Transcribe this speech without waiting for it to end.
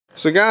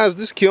So guys,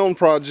 this kiln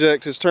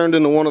project has turned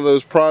into one of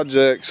those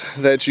projects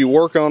that you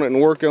work on it and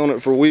work on it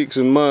for weeks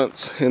and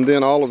months, and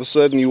then all of a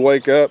sudden you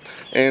wake up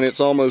and it's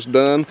almost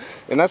done.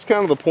 And that's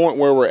kind of the point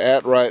where we're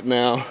at right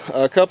now.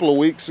 A couple of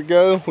weeks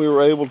ago we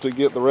were able to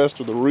get the rest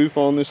of the roof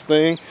on this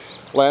thing.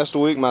 Last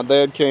week my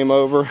dad came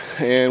over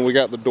and we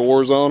got the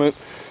doors on it.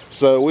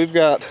 So we've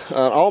got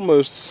an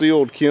almost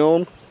sealed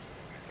kiln.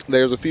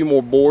 There's a few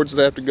more boards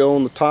that have to go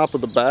on the top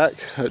of the back,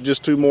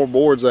 just 2 more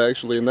boards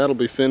actually, and that'll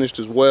be finished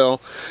as well.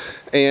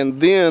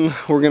 And then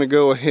we're going to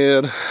go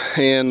ahead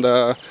and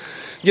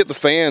get the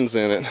fans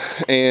in it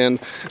and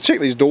check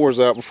these doors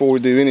out before we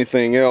do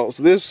anything else.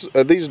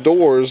 These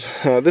doors,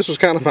 this was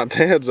kind of my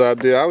dad's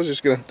idea. I was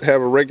just going to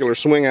have a regular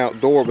swing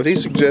out door, but he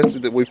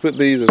suggested that we put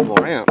these as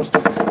ramps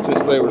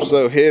since they were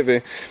so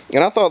heavy,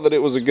 and I thought that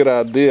it was a good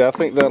idea. I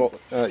think that'll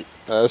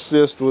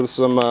assist with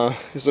some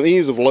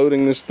ease of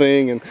loading this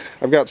thing, and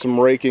I've got some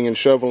raking and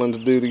shoveling to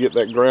do to get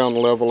that ground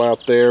level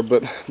out there.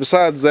 But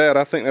besides that,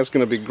 I think that's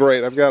going to be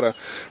great. I've got a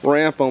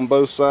ramp on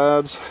both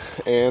sides,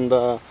 and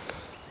I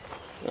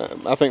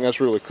think that's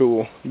really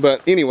cool.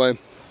 But anyway,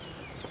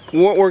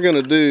 what we're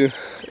going to do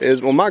is,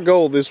 well, my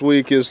goal this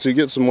week is to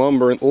get some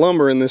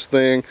lumber in this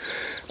thing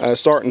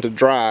starting to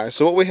dry.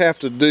 So what we have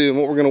to do, and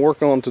what we're going to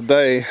work on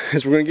today,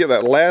 is we're going to get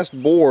that last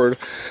board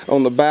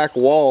on the back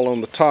wall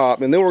on the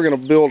top, and then we're going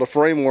to build a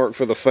framework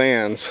for the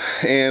fans.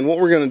 And what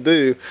we're going to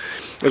do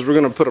is we're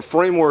going to put a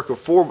framework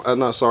of we're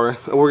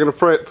going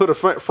to put a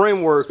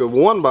framework of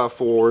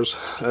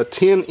 1x4s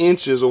 10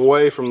 inches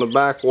away from the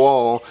back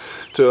wall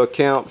to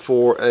account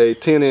for a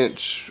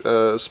 10-inch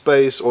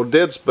space or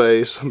dead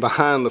space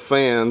behind the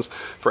fans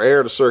for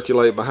air to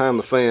circulate behind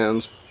the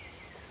fans.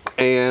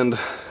 And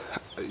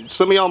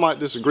some of y'all might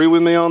disagree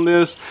with me on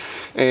this,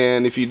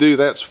 and if you do,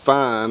 that's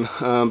fine,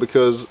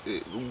 because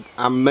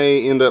I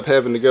may end up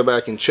having to go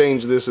back and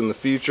change this in the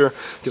future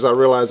because I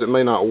realize it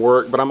may not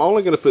work. But I'm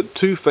only going to put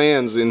 2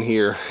 fans in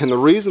here, and the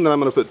reason that I'm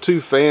going to put 2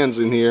 fans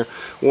in here,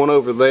 one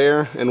over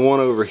there and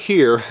one over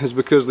here, is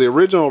because the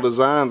original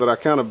design that I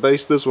kind of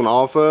based this one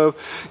off of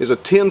is a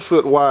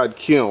 10-foot wide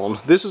kiln.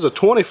 This is a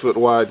 20-foot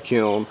wide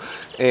kiln,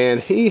 and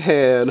he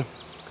had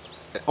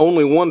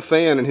only 1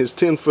 fan in his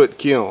 10-foot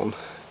kiln.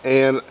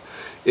 And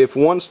if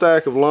 1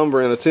 stack of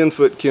lumber in a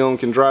 10-foot kiln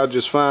can dry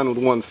just fine with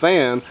 1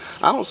 fan,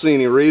 I don't see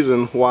any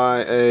reason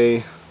why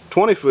a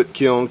 20-foot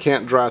kiln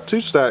can't dry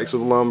 2 stacks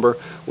of lumber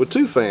with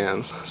 2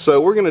 fans.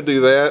 So we're going to do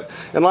that,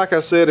 and like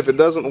I said, if it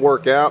doesn't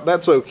work out,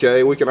 that's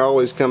okay. We can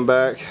always come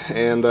back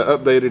and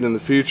update it in the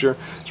future.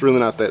 It's really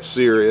not that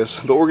serious.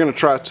 But we're going to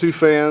try 2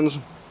 fans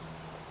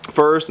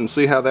first and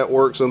see how that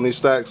works on these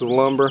stacks of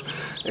lumber,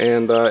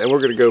 and we're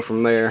going to go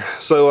from there.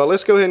 So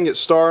let's go ahead and get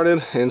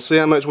started and see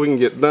how much we can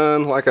get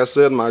done. Like I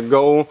said, my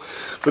goal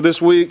for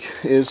this week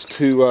is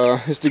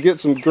to get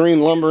some green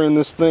lumber in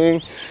this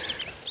thing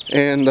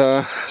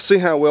and see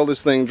how well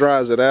this thing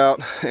dries it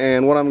out.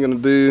 And what I'm going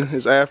to do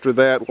is, after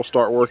that, we'll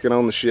start working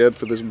on the shed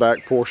for this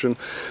back portion.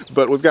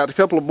 But we've got a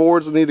couple of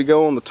boards that need to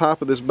go on the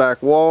top of this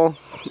back wall,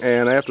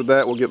 and after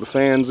that we'll get the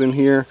fans in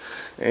here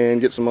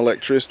and get some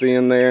electricity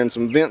in there and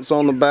some vents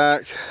on the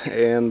back,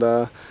 and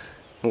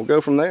we'll go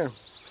from there.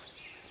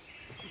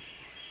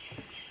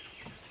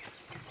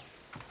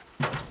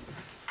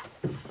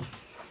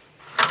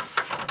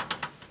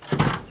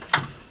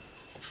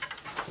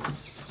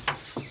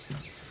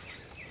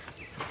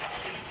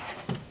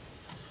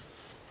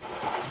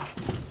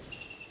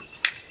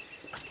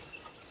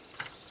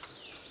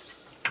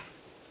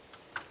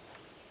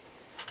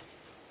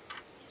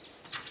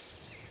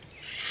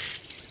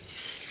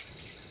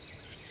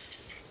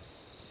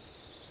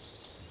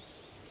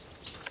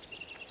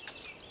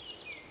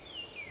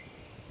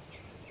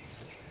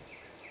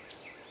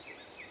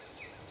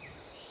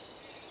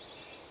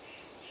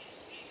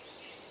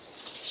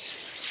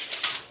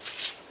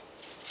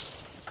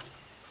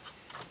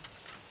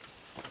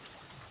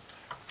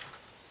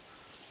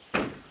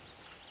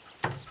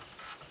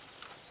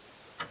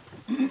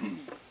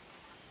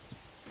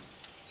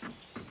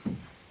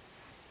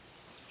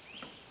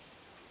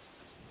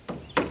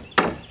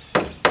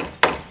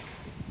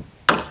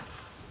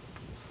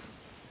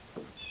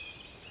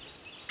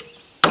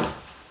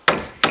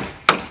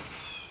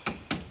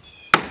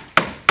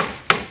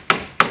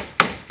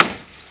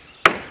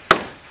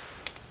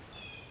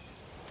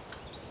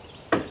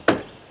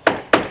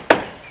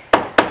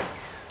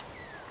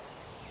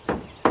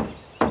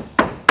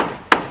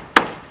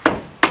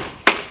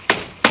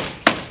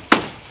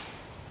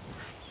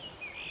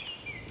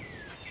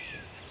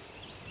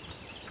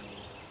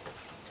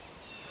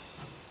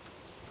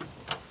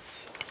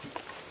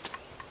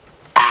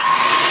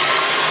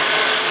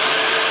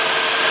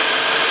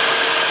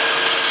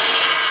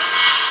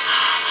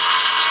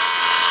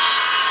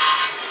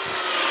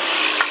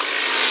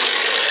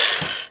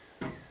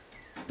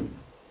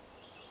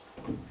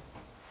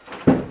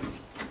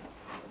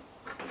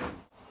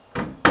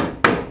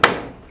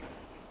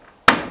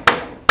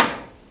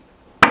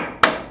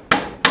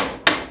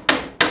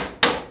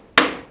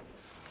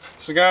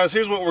 So guys,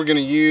 here's what we're going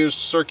to use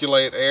to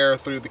circulate air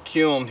through the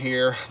kiln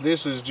here.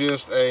 This is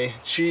just a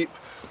cheap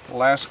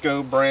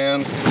Lasco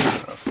brand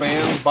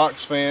fan,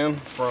 box fan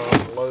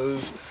from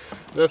Lowe's.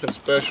 Nothing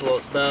special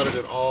about it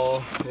at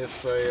all.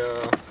 It's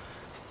a,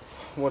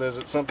 what is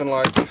it, something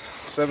like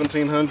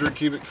 1,700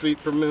 cubic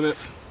feet per minute.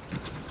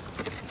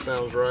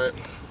 Sounds right.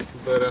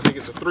 But I think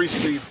it's a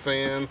 3-speed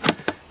fan,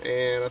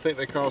 and I think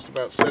they cost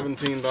about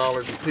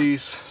 $17 a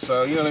piece.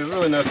 So, you know, there's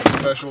really nothing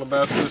special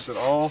about this at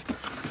all.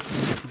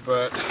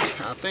 But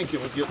I think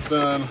it will get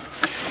done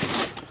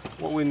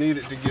what we need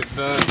it to get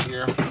done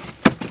here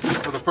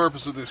for the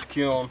purpose of this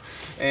kiln.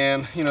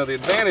 And you know, the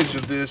advantage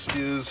of this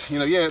is, you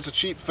know, yeah, it's a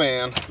cheap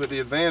fan, but the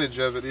advantage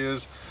of it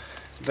is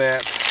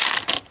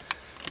that,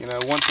 you know,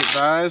 once it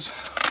dies,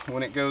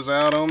 when it goes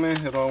out on me,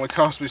 it'll only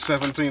cost me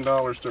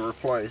 $17 to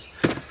replace.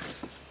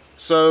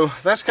 So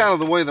that's kind of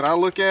the way that I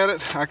look at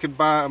it. I could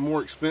buy a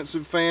more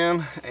expensive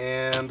fan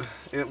and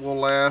it will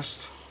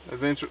last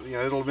eventually, you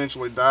know, it'll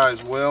eventually die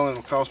as well, and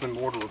it'll cost me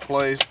more to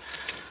replace.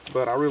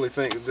 But I really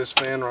think that this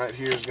fan right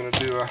here is going to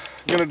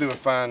do a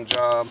fine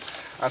job.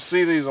 I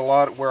see these a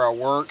lot where I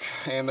work,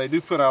 and they do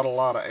put out a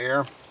lot of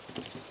air,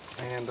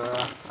 and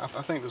I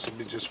think this will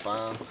be just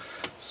fine.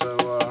 So,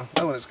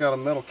 oh, and it's got a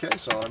metal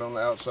case on it on the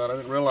outside. I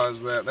didn't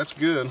realize that. That's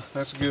good.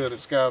 That's good.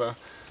 It's got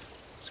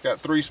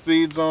 3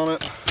 speeds on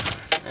it,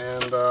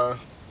 and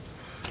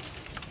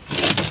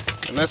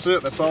that's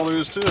it. That's all there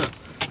is to it.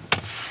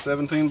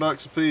 17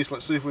 bucks a piece.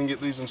 Let's see if we can get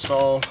these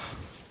installed.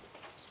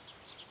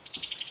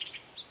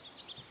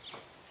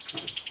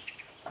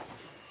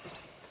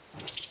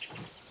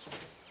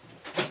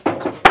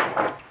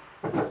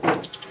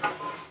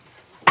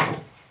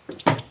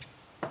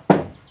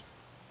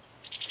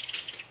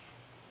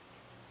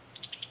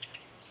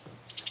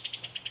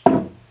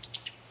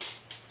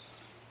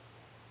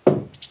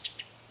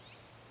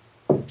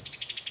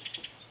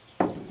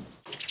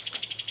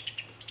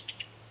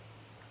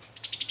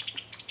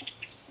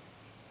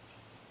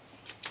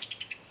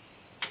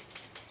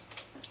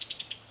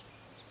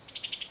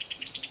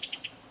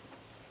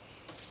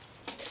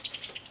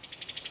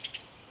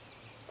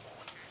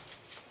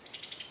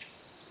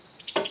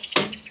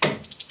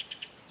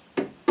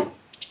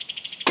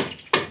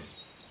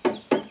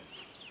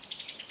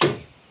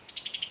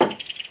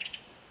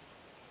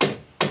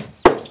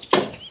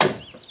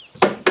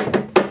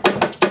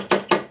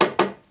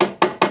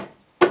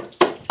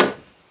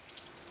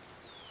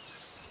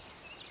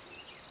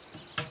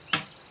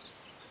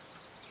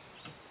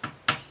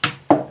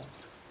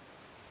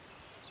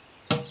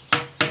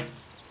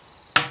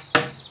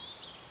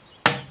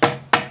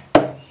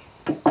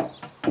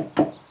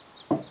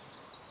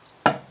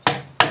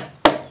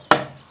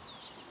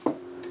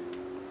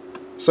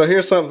 So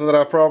here's something that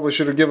I probably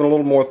should have given a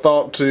little more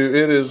thought to.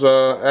 It is,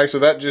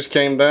 actually that just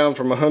came down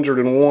from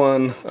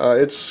 101.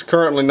 It's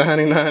currently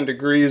 99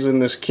 degrees in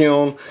this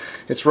kiln.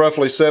 It's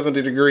roughly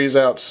 70 degrees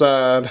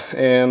outside,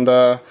 and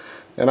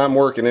I'm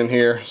working in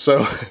here. So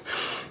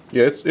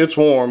yeah, it's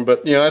warm,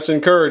 but you know, that's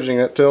encouraging.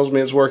 That tells me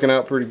it's working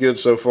out pretty good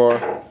so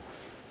far.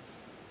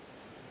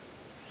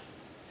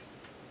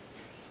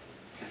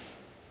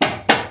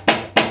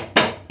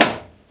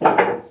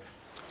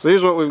 So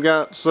here's what we've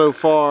got so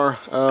far.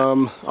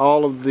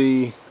 All of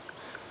the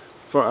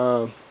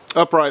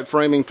upright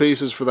framing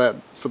pieces for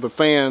the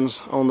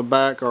fans on the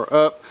back are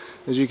up.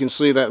 As you can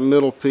see, that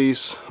middle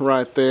piece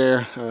right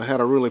there had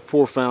a really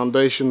poor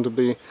foundation to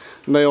be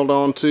nailed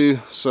onto,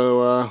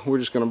 so we're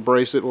just going to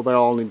brace it. Well, they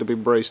all need to be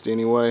braced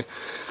anyway,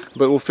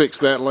 but we'll fix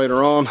that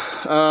later on.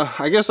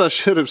 I guess I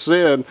should have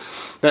said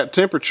that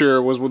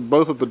temperature was with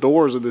both of the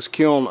doors of this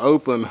kiln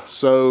open.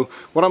 So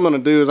what I'm going to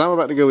do is I'm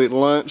about to go eat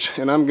lunch,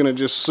 and I'm going to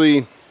just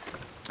see.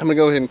 I'm going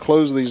to go ahead and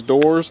close these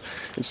doors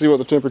and see what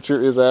the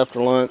temperature is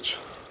after lunch.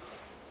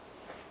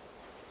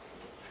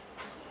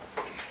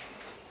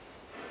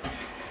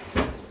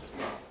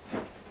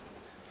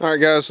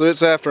 Alright guys, so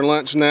it's after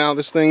lunch now.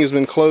 This thing has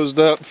been closed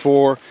up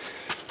for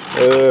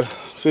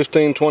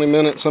 15-20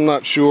 minutes, I'm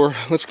not sure.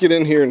 Let's get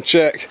in here and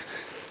check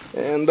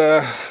and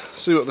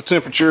see what the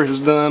temperature has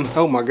done.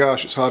 Oh my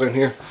gosh, it's hot in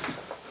here.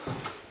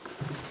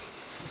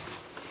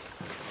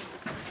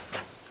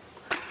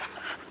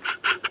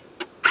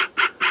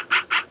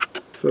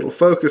 If it'll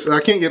focus,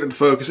 I can't get it to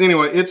focus.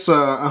 Anyway, it's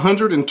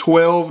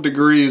 112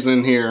 degrees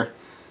in here.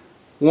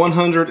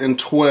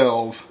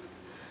 112.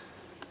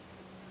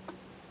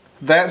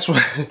 That's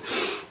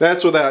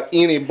without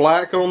any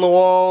black on the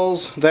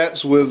walls.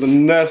 That's with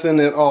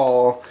nothing at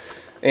all.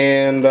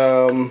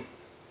 And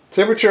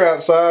temperature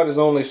outside is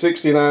only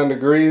 69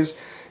 degrees.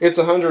 It's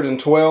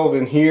 112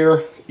 in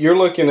here. You're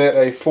looking at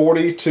a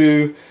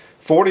 43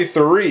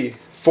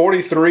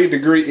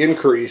 degree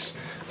increase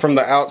from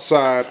the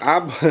outside.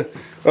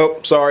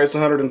 Oh, sorry, it's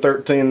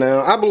 113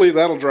 now. I believe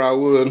that'll dry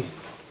wood.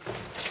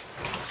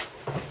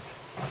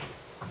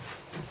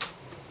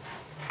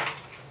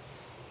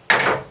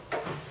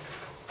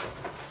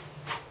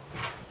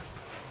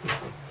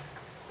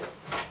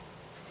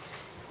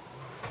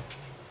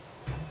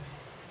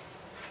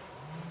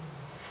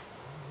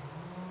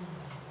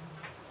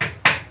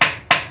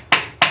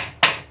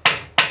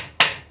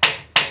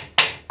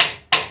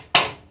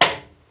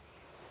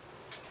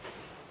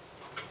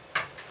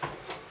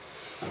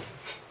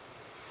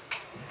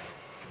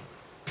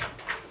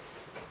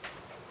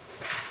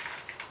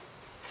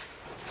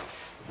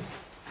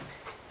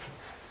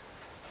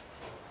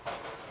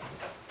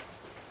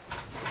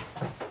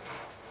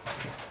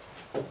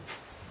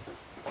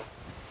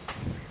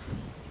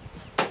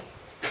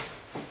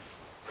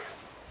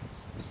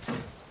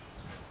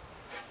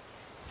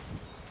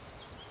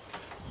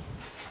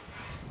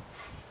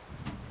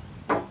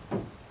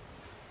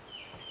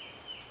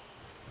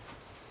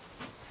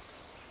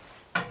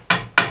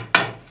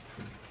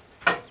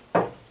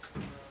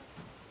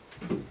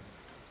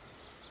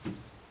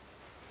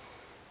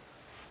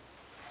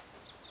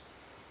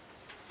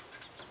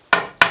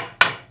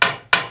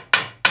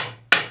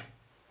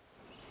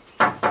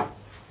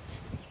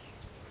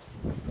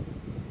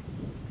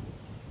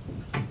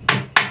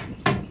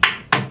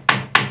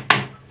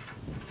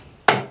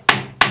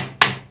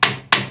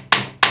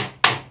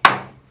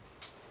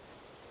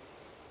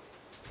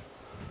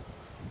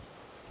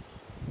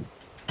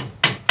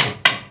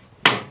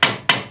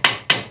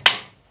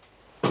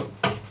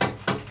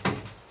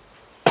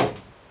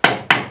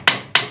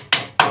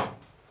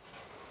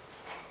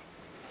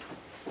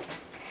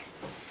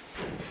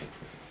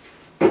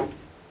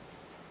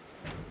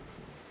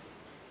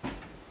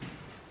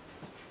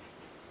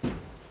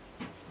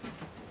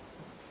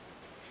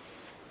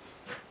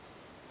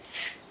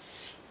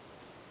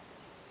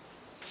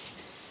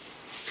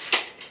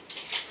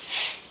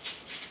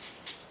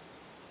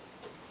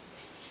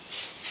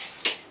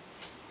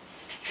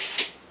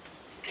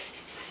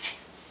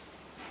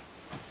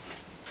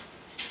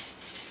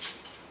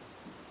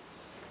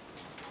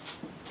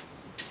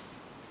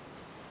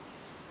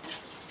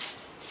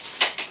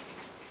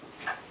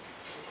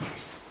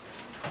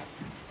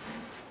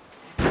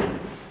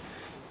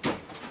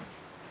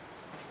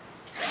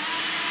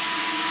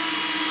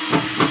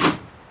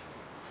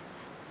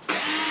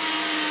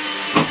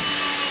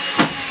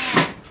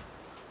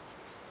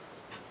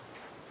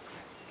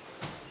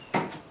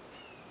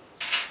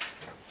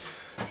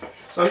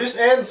 So I'm just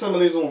adding some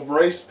of these little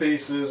brace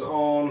pieces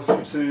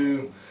on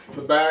to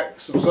the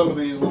backs of some of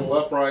these little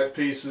upright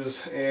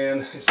pieces,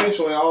 and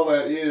essentially all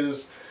that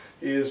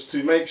is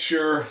to make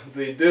sure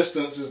the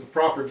distance is the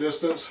proper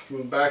distance from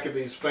the back of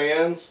these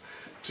fans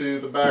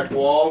to the back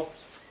wall,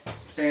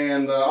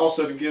 and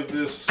also to give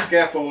this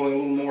scaffolding a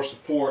little more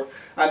support.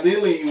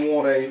 Ideally you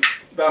want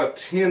about a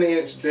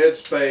 10-inch dead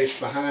space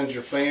behind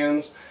your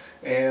fans,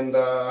 and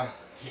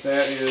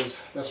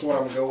that's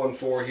what I'm going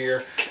for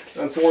here.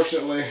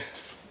 Unfortunately,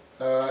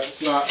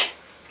 it's not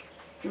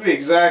it can be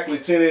exactly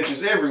 10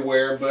 inches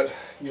everywhere, but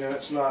you know,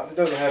 it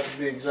doesn't have to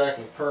be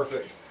exactly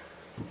perfect.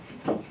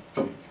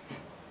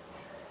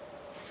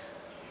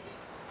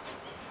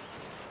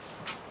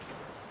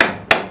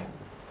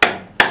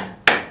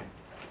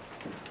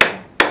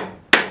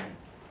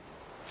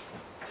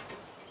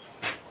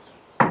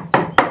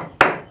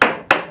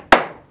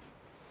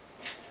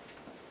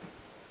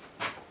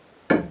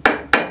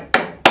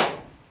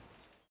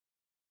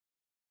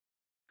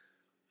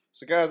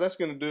 So guys, that's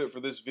going to do it for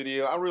this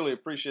video. I really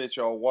appreciate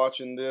y'all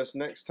watching this.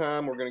 Next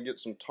time we're going to get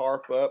some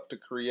tarp up to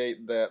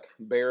create that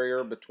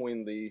barrier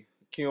between the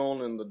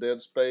kiln and the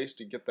dead space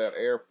to get that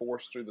air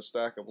forced through the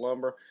stack of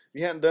lumber.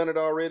 If you hadn't done it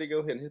already, go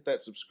ahead and hit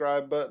that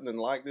subscribe button and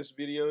like this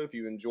video if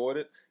you enjoyed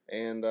it.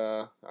 And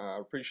I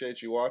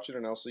appreciate you watching,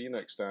 and I'll see you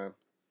next time.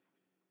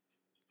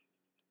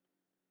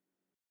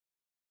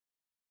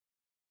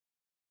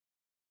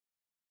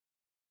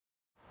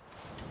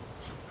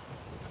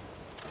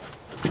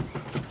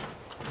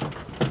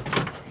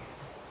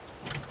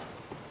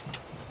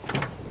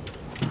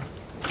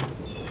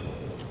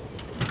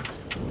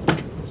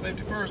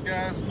 Safety first,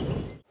 guys.